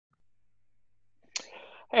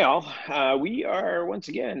Hey all, we are once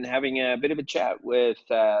again having a bit of a chat with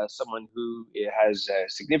someone who has a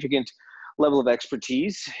significant level of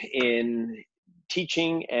expertise in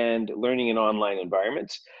teaching and learning in online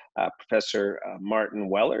environments. Professor Martin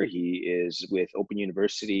Weller, he is with Open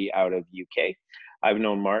University out of UK. I've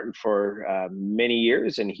known Martin for many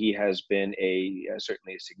years, and he has been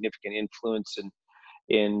certainly a significant influence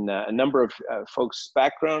in a number of folks'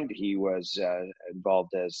 background. He was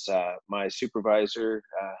involved as my supervisor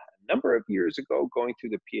a number of years ago, going through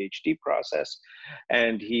the PhD process,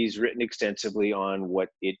 and he's written extensively on what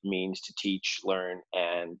it means to teach, learn,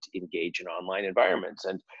 and engage in online environments.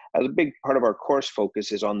 And as a big part of our course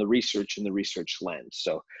focus is on the research and the research lens.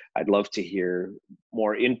 So I'd love to hear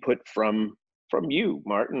more input from you,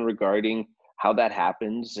 Martin, regarding how that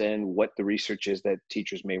happens and what the research is that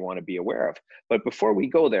teachers may want to be aware of. But before we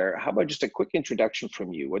go there, how about just a quick introduction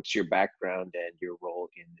from you? What's your background and your role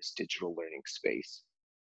in this digital learning space?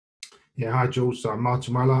 Yeah, hi Jules. So I'm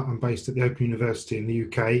Martin Weller. I'm based at the Open University in the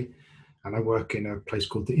UK, and I work in a place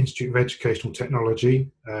called the Institute of Educational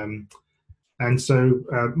Technology. My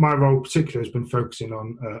role particularly has been focusing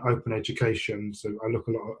on open education. So I look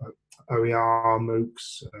a lot at OER,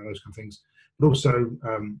 MOOCs, those kind of things, but also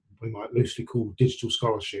we might loosely call digital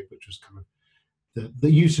scholarship, which was kind of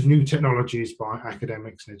the use of new technologies by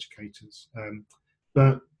academics and educators.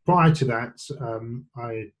 But prior to that,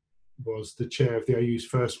 I was the chair of the OU's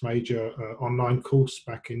first major online course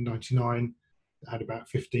back in '99. It had about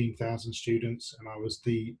 15,000 students, and I was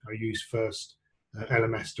the OU's first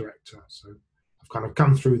LMS director. So I've kind of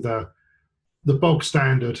come through the bog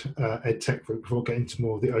standard EdTech route before getting to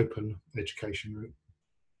more of the open education route.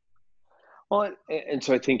 Well, and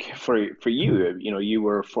so I think for you, you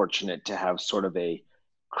were fortunate to have sort of a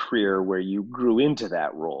career where you grew into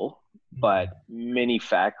that role, but many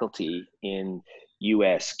faculty in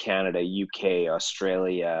US, Canada, UK,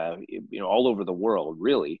 Australia, all over the world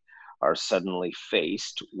really are suddenly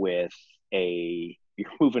faced with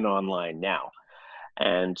you're moving online now.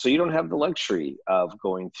 And so you don't have the luxury of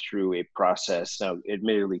going through a process. Now,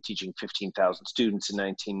 admittedly, teaching 15,000 students in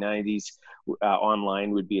 1990s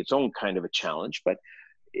online would be its own kind of a challenge. But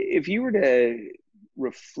if you were to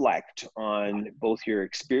reflect on both your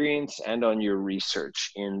experience and on your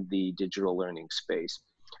research in the digital learning space,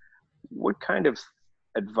 what kind of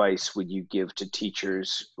advice would you give to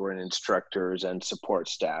teachers or instructors and support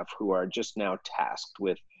staff who are just now tasked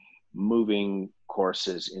with moving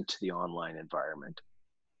courses into the online environment?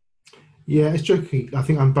 Yeah, it's tricky. I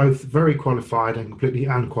think I'm both very qualified and completely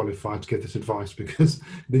unqualified to give this advice because,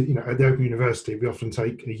 at the Open University, we often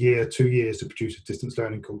take a year, 2 years to produce a distance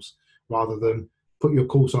learning course rather than put your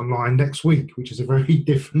course online next week, which is a very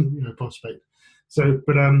different, prospect. So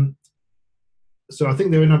I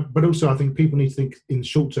think but also I think people need to think in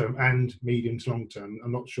short term and medium to long term.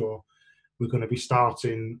 I'm not sure we're going to be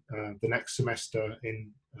starting the next semester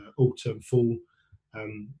in autumn, fall,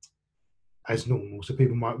 as normal. So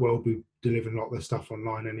people might well be delivering a lot of their stuff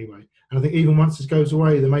online anyway. And I think even once this goes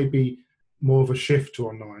away, there may be more of a shift to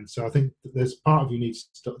online. So I think that there's part of you needs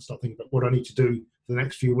to start thinking about what I need to do for the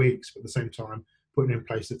next few weeks, but at the same time, putting in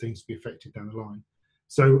place the things to be effective down the line.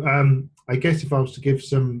 So I guess if I was to give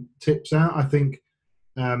some tips out, I think,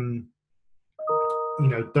 don't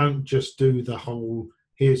just do the whole,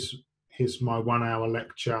 here's my 1 hour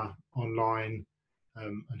lecture online,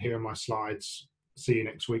 and here are my slides, see you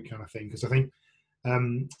next week kind of thing. Because I think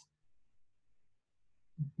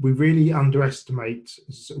we really underestimate,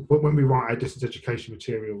 when we write our distance education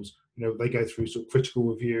materials, they go through sort of critical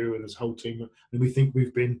review and there's a whole team, and we think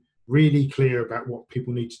we've been really clear about what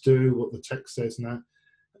people need to do, what the text says and that.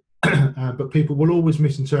 But people will always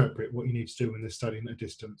misinterpret what you need to do when they're studying at a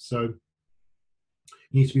distance. So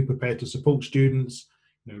you need to be prepared to support students,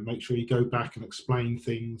 make sure you go back and explain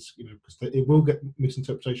things, because it will get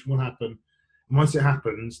misinterpretation, will happen. And once it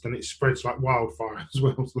happens, then it spreads like wildfire as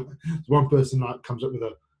well. So one person comes up with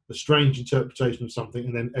a strange interpretation of something,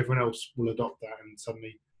 and then everyone else will adopt that, and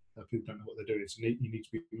suddenly people don't know what they're doing. So you need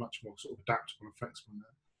to be much more sort of adaptable and flexible in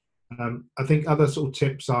that. I think other sort of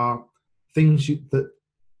tips are things that,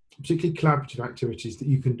 particularly collaborative activities that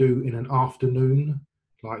you can do in an afternoon,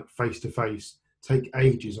 like face-to-face, take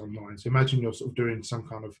ages online. So imagine you're sort of doing some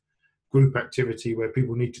kind of group activity where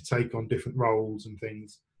people need to take on different roles and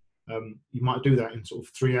things. You might do that in sort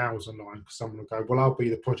of 3 hours online, because someone will go, well, I'll be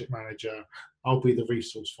the project manager, I'll be the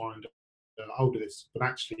resource finder, I'll do this. But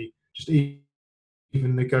actually, just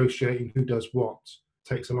even negotiating who does what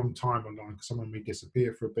takes a long time online, because someone may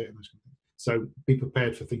disappear for a bit. So be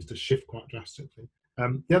prepared for things to shift quite drastically.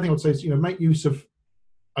 The other thing I would say is, make use of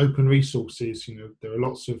open resources. There are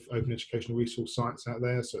lots of open educational resource sites out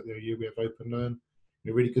there. So at the OU we have Open Learn.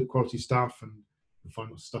 really good quality stuff, and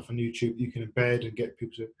find stuff on YouTube that you can embed and get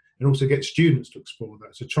people to, and also get students to explore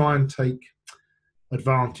that. So try and take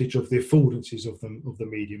advantage of the affordances of the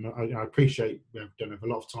medium. I appreciate we don't have a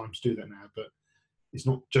lot of time to do that now, but it's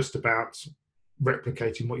not just about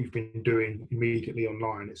replicating what you've been doing immediately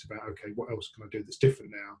online. It's about, okay, what else can I do that's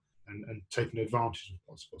different now, and taking advantage of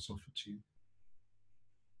what's offered to you.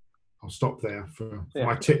 I'll stop there for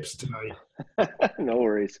my tips today. No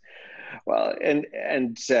worries. Well, and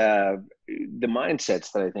the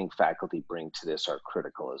mindsets that I think faculty bring to this are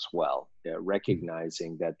critical as well.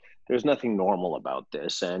 Recognizing that there's nothing normal about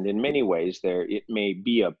this, and in many ways, it may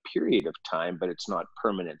be a period of time, but it's not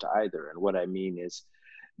permanent either. And what I mean is,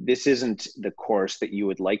 this isn't the course that you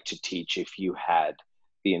would like to teach if you had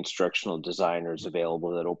the instructional designers available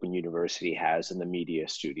that Open University has in the media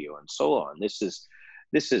studio and so on. This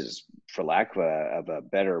is, for lack of a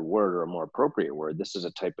better word or a more appropriate word, this is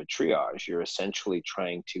a type of triage. You're essentially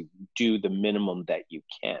trying to do the minimum that you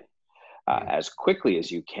can as quickly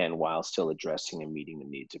as you can while still addressing and meeting the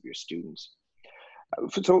needs of your students.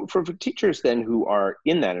 So for teachers then who are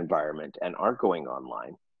in that environment and are going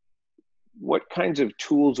online, what kinds of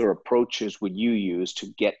tools or approaches would you use to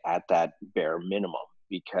get at that bare minimum?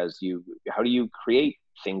 Because how do you create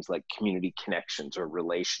things like community connections or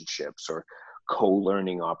relationships or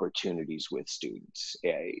co-learning opportunities with students?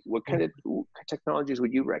 What kind of technologies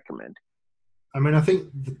would you recommend? I mean, I think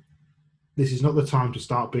this is not the time to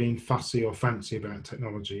start being fussy or fancy about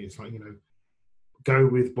technology. It's like, go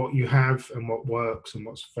with what you have and what works and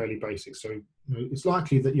what's fairly basic. So it's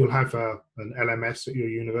likely that you'll have an LMS at your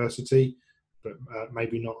university, but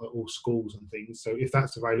maybe not at all schools and things. So if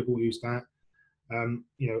that's available, use that. And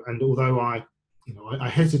although I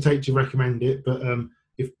hesitate to recommend it, but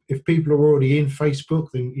if people are already in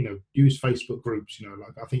Facebook, then use Facebook groups.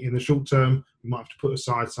 Like, I think in the short term we might have to put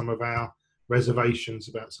aside some of our reservations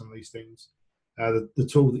about some of these things. The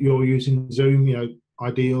tool that you're using, Zoom,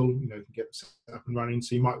 ideal, can get set up and running.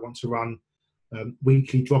 So you might want to run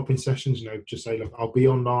weekly drop-in sessions. Just say, look, I'll be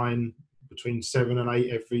online between 7 and 8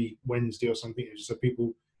 every Wednesday or something, just so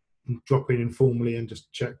people can drop in informally and just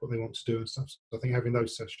check what they want to do and stuff. So I think having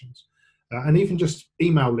those sessions. And even just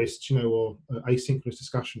email lists, or asynchronous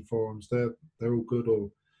discussion forums, they're all good, or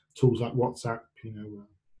tools like WhatsApp,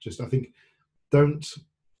 I think don't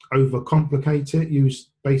overcomplicate it.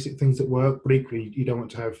 Use basic things that work, but equally you don't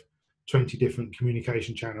want to have 20 different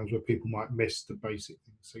communication channels where people might miss the basic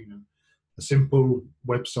things. So, a simple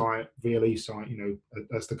website, VLE site,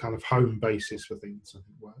 that's the kind of home basis for things, I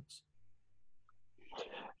think works.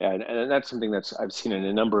 Yeah, and that's something that's I've seen in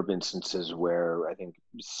a number of instances where I think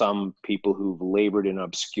some people who've labored in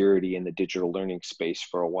obscurity in the digital learning space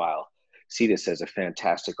for a while see this as a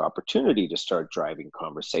fantastic opportunity to start driving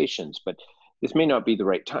conversations. But this may not be the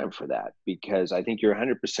right time for that, because I think you're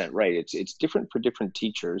 100% right. It's different for different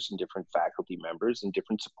teachers and different faculty members and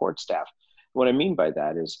different support staff. What I mean by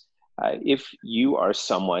that is if you are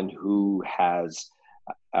someone who has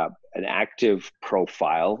an active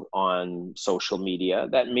profile on social media,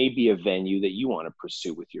 that may be a venue that you want to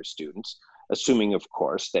pursue with your students, assuming, of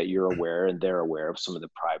course, that you're aware and they're aware of some of the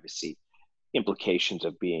privacy implications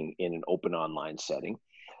of being in an open online setting.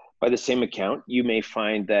 By the same account, you may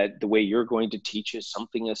find that the way you're going to teach is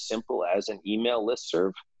something as simple as an email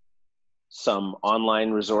listserv, some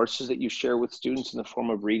online resources that you share with students in the form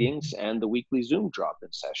of readings, and the weekly Zoom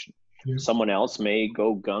drop-in session. Yeah. Someone else may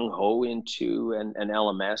go gung-ho into an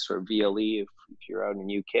LMS or VLE if you're out in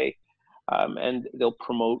the UK, and they'll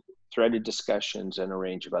promote threaded discussions and a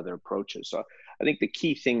range of other approaches. So I think the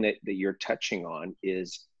key thing that you're touching on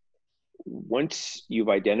is, once you've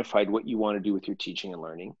identified what you want to do with your teaching and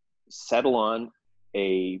learning, settle on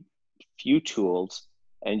a few tools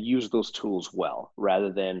and use those tools well,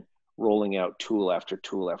 rather than rolling out tool after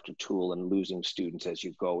tool after tool and losing students as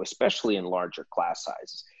you go, especially in larger class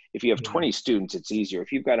sizes. If you have 20 students, it's easier.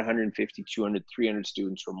 If you've got 150, 200, 300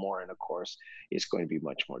 students or more in a course, it's going to be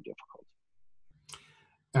much more difficult.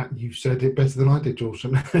 You said it better than I did, George.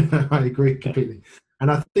 I agree completely.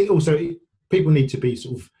 And I think also people need to be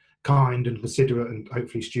sort of kind and considerate, and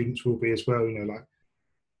hopefully students will be as well. Like,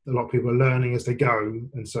 a lot of people are learning as they go,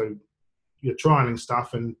 and so you're trialing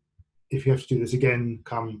stuff, and if you have to do this again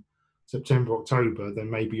come September, October, then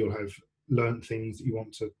maybe you'll have learned things that you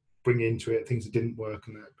want to bring into it, things that didn't work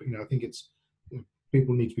and that. But I think it's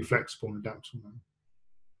people need to be flexible and adaptable.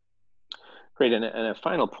 Great, and a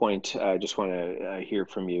final point, I just want to hear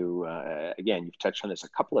from you. Again, you've touched on this a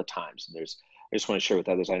couple of times, and I just want to share with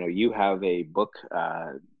others. I know you have a book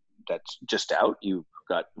that's just out. You've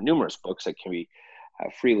got numerous books that can be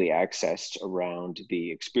freely accessed around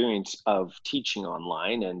the experience of teaching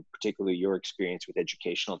online, and particularly your experience with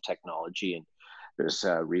educational technology. And there's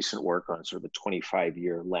recent work on sort of a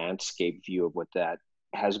 25-year landscape view of what that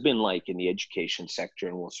has been like in the education sector,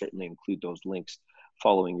 and we'll certainly include those links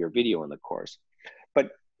following your video in the course.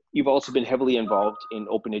 But you've also been heavily involved in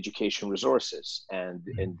open education resources, and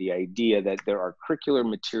the idea that there are curricular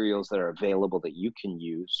materials that are available that you can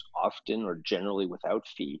use often or generally without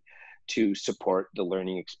fee to support the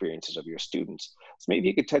learning experiences of your students. So maybe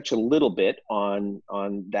you could touch a little bit on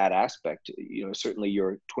that aspect. You know, certainly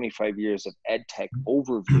your 25 years of EdTech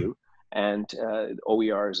overview and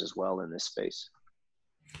OERs as well in this space.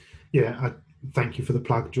 Yeah, thank you for the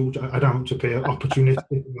plug, George. I don't want to be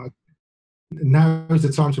opportunistic. Now is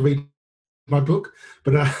the time to read my book,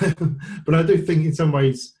 but but I do think in some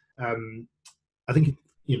ways, I think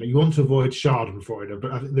you want to avoid Schadenfreude,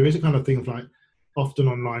 but there is a kind of thing of like, often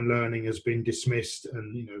online learning has been dismissed,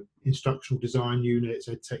 and instructional design units,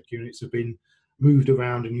 EdTech units have been moved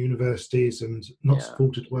around in universities and not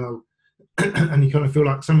supported well, and you kind of feel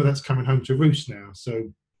like some of that's coming home to roost now. So,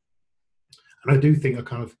 and I do think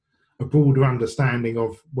a broader understanding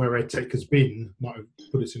of where EdTech has been might have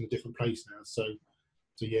put us in a different place now. So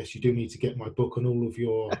yes, you do need to get my book on all of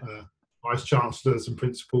your vice chancellors and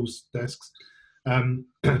principals' desks.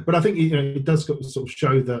 But I think it does sort of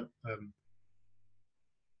show that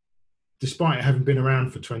despite it having been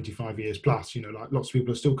around for 25 years plus, like lots of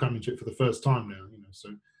people are still coming to it for the first time now. So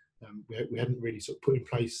we hadn't really sort of put in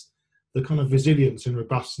place the kind of resilience and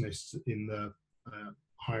robustness in the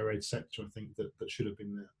higher ed sector, I think, that should have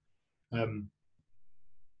been there.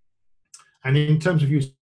 And in terms of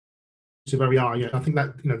use of OER, I think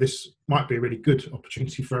that this might be a really good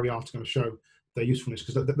opportunity for OER to kind of show their usefulness,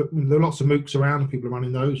 because there are lots of MOOCs around, people are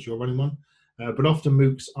running those, you're running one, but often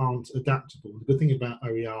MOOCs aren't adaptable. The good thing about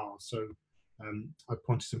OER, so I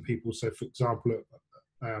pointed some people, so for example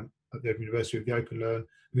at the University of the Open Learn,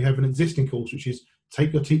 we have an existing course which is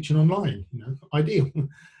take your teaching online, ideal.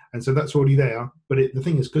 And so that's already there, but the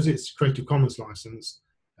thing is, because it's Creative Commons licensed,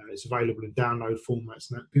 it's available in download formats,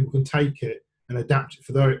 and that people can take it and adapt it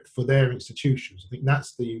for their institutions. I think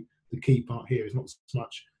that's the key part here, is not so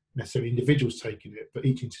much necessarily individuals taking it, but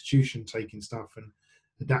each institution taking stuff and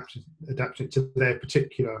adapt it to their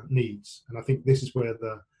particular needs. And I think this is where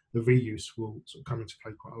the reuse will sort of come into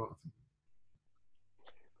play quite a lot, I think.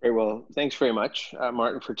 Very well. Thanks very much,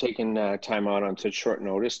 Martin, for taking time out on such short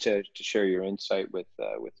notice to share your insight with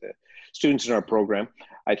the students in our program.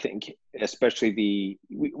 I think especially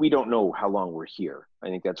we don't know how long we're here. I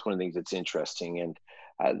think that's one of the things that's interesting.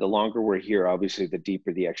 And the longer we're here, obviously, the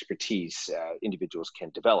deeper the expertise individuals can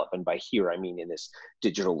develop. And by here, I mean in this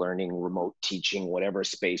digital learning, remote teaching, whatever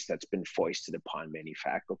space that's been foisted upon many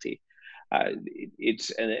faculty. And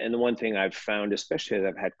the one thing I've found, especially as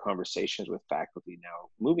I've had conversations with faculty now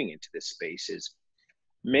moving into this space, is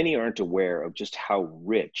many aren't aware of just how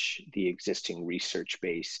rich the existing research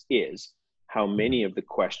base is, how many of the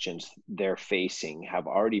questions they're facing have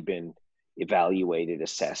already been evaluated,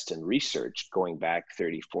 assessed, and researched going back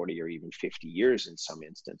 30, 40, or even 50 years in some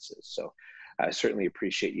instances. So I certainly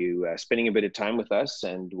appreciate you spending a bit of time with us,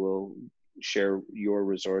 and we'll share your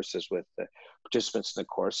resources with the participants in the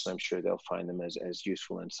course, and I'm sure they'll find them as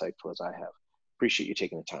useful and insightful as I have. Appreciate you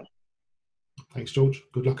taking the time. Thanks, George.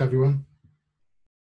 Good luck, everyone.